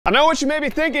I know what you may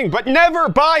be thinking, but never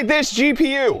buy this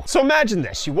GPU. So imagine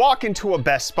this, you walk into a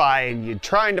Best Buy and you're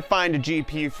trying to find a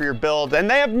GPU for your build and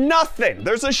they have nothing.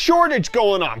 There's a shortage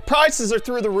going on. Prices are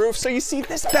through the roof, so you see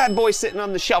this bad boy sitting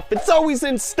on the shelf. It's always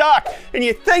in stock. And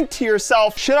you think to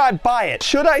yourself, should I buy it?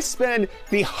 Should I spend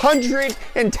the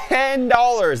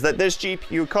 $110 that this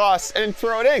GPU costs and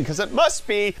throw it in? Because it must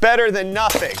be better than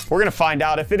nothing. We're gonna find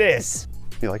out if it is.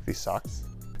 You like these socks?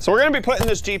 So we're gonna be putting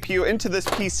this GPU into this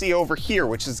PC over here,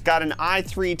 which has got an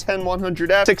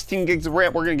i3-10100F, 16 gigs of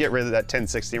RAM. We're gonna get rid of that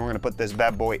 1060. We're gonna put this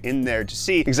bad boy in there to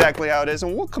see exactly how it is,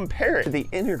 and we'll compare it to the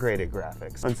integrated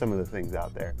graphics on some of the things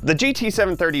out there. The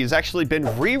GT730 has actually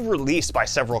been re-released by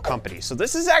several companies. So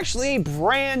this is actually a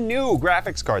brand new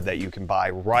graphics card that you can buy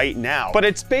right now, but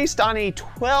it's based on a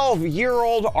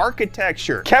 12-year-old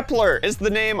architecture. Kepler is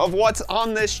the name of what's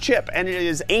on this chip, and it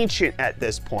is ancient at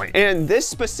this point. And this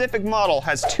specific model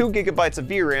has 2 gigabytes of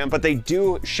VRAM, but they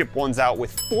do ship ones out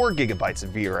with 4 gigabytes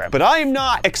of VRAM. But I am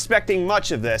not expecting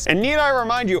much of this, and need I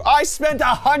remind you, I spent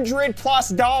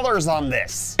 $100+ on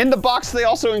this. In the box, they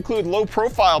also include low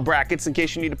profile brackets in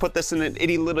case you need to put this in an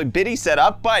itty little bitty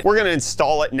setup, but we're gonna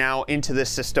install it now into this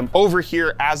system over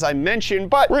here, as I mentioned,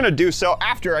 but we're gonna do so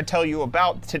after I tell you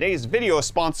about today's video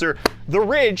sponsor, The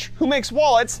Ridge, who makes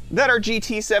wallets that are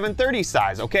GT730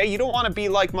 size, okay? You don't wanna be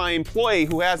like my employee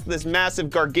who has this massive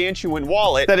gargantuan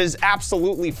wallet that is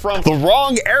absolutely from the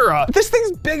wrong era. This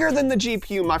thing's bigger than the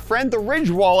GPU, my friend. The Ridge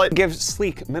wallet gives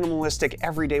sleek, minimalistic,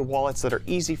 everyday wallets that are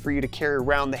easy for you to carry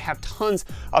around. They have tons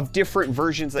of different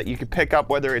versions that you can pick up,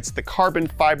 whether it's the carbon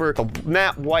fiber, the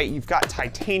matte white, you've got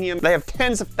titanium. They have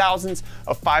tens of thousands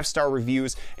of 5-star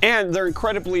reviews, and they're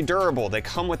incredibly durable. They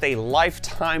come with a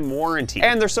lifetime warranty,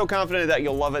 and they're so confident that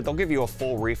you'll love it. They'll give you a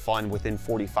full refund within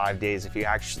 45 days if you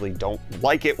actually don't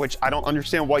like it, which I don't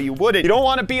understand why you wouldn't. You don't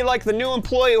want to be like the new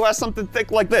employee who has something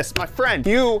thick like this. My friend,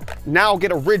 you now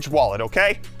get a Ridge wallet,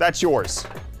 okay? That's yours.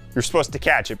 You're supposed to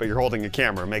catch it, but you're holding a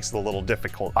camera. It makes it a little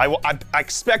difficult. I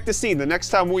expect to see the next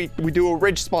time we do a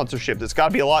Ridge sponsorship, it's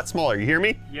gotta be a lot smaller. You hear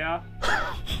me? Yeah.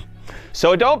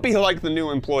 So don't be like the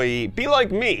new employee, be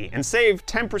like me and save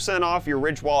 10% off your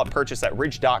Ridge wallet purchase at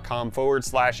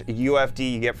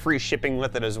ridge.com/UFD. You get free shipping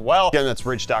with it as well. Again, that's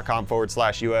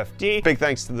ridge.com/UFD. Big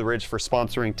thanks to the Ridge for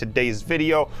sponsoring today's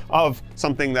video of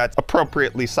something that's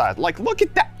appropriately sized. Like, look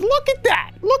at that, look at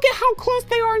that. Look at how close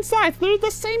they are in size. They're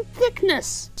the same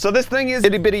thickness. So this thing is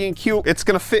itty bitty and cute. It's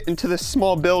gonna fit into this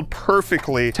small build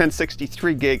perfectly.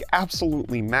 1063 gig,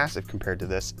 absolutely massive compared to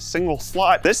this single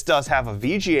slot. This does have a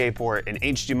VGA port, an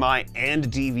HDMI,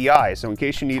 and DVI. So in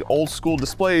case you need old school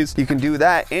displays, you can do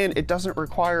that, and it doesn't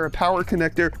require a power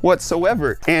connector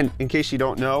whatsoever. And in case you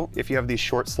don't know, if you have these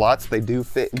short slots, they do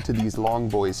fit into these long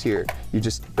boys here. You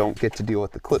just don't get to deal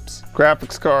with the clips.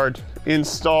 Graphics card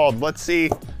installed. Let's see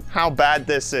how bad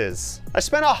this is. I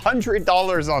spent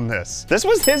 $100 on this. This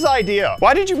was his idea.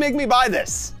 Why did you make me buy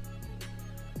this?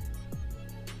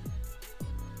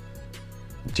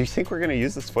 Do you think we're gonna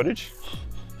use this footage?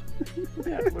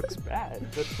 Yeah, it looks bad.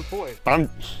 That's the point. I'm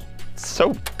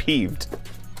so peeved.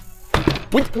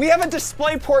 We have a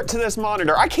display port to this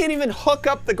monitor. I can't even hook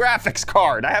up the graphics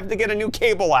card. I have to get a new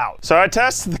cable out. So I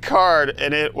tested the card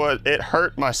and it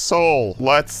hurt my soul.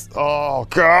 Oh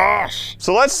gosh.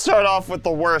 So let's start off with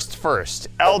the worst first.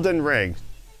 Elden Ring.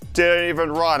 Didn't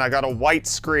even run. I got a white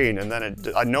screen, and then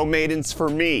no maidens for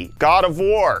me. God of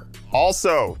War.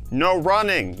 Also, no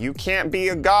running. You can't be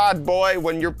a god, boy,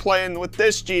 when you're playing with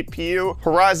this GPU.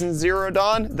 Horizon Zero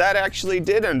Dawn, that actually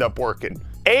did end up working.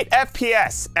 8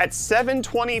 FPS at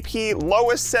 720p,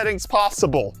 lowest settings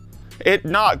possible.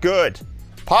 Not good.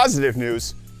 Positive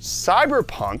news,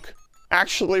 Cyberpunk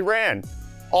actually ran.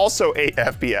 Also 8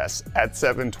 FPS at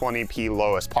 720p,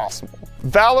 lowest possible.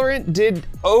 Valorant did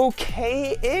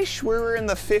okay-ish. We were in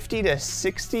the 50 to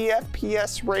 60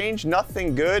 FPS range,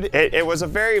 nothing good. It was a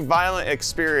very violent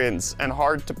experience and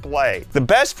hard to play. The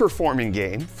best performing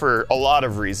game, for a lot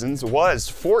of reasons,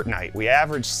 was Fortnite. We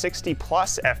averaged 60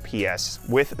 plus FPS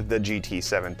with the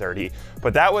GT730,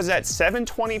 but that was at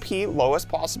 720p, lowest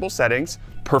possible settings,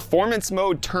 performance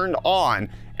mode turned on,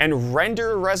 and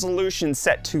render resolution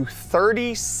set to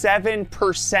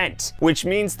 37%, which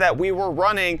means that we were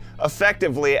running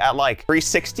effectively at like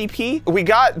 360p. We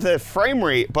got the frame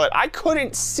rate, but I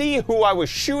couldn't see who I was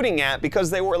shooting at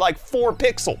because they were like 4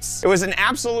 pixels. It was an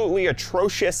absolutely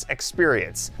atrocious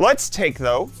experience. Let's take,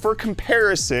 though, for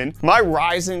comparison, my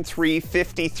Ryzen 3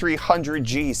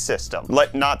 5300G system.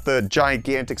 Let not the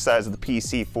gigantic size of the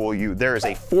PC fool you. There is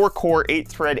a 4-core,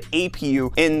 8-thread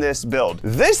APU in this build.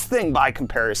 This thing, by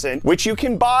comparison, comparison, which you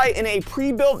can buy in a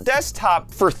pre-built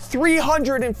desktop for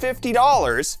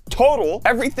 $350 total,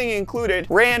 everything included,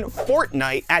 ran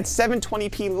Fortnite at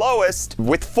 720p lowest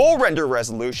with full render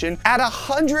resolution at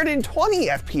 120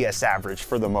 FPS average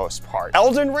for the most part.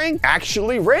 Elden Ring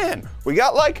actually ran. We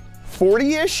got like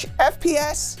 40-ish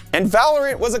FPS, and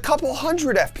Valorant was a couple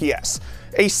hundred FPS.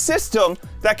 A system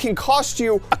that can cost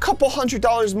you a couple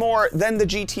 $100 more than the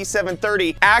GT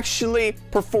 730 actually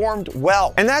performed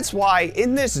well. And that's why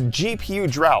in this GPU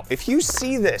drought, if you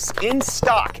see this in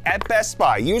stock at Best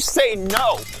Buy, you say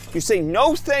no. You say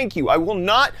no thank you. I will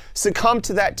not succumb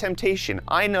to that temptation.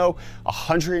 I know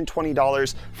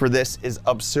 $120 for this is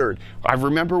absurd. I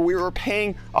remember we were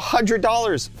paying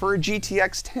 $100 for a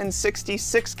GTX 1060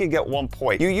 6GB at one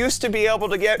point. You used to be able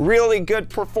to get really good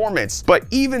performance, but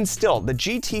even still, the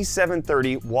GT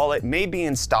 730, while it may be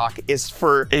in stock, is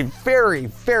for a very,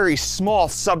 very small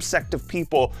subsect of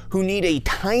people who need a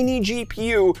tiny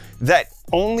GPU that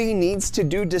only needs to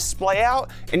do display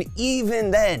out, and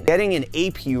even then, getting an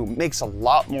APU makes a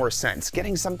lot more sense.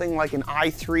 Getting something like an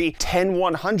i3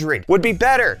 10100 would be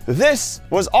better. This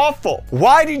was awful.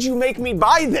 Why did you make me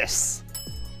buy this?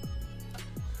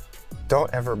 Don't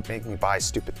ever make me buy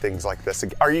stupid things like this.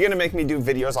 Are you gonna make me do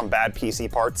videos on bad PC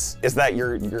parts? Is that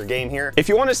your game here? If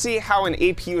you wanna see how an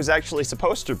APU is actually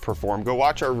supposed to perform, go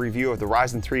watch our review of the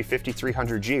Ryzen 3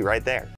 5300G right there.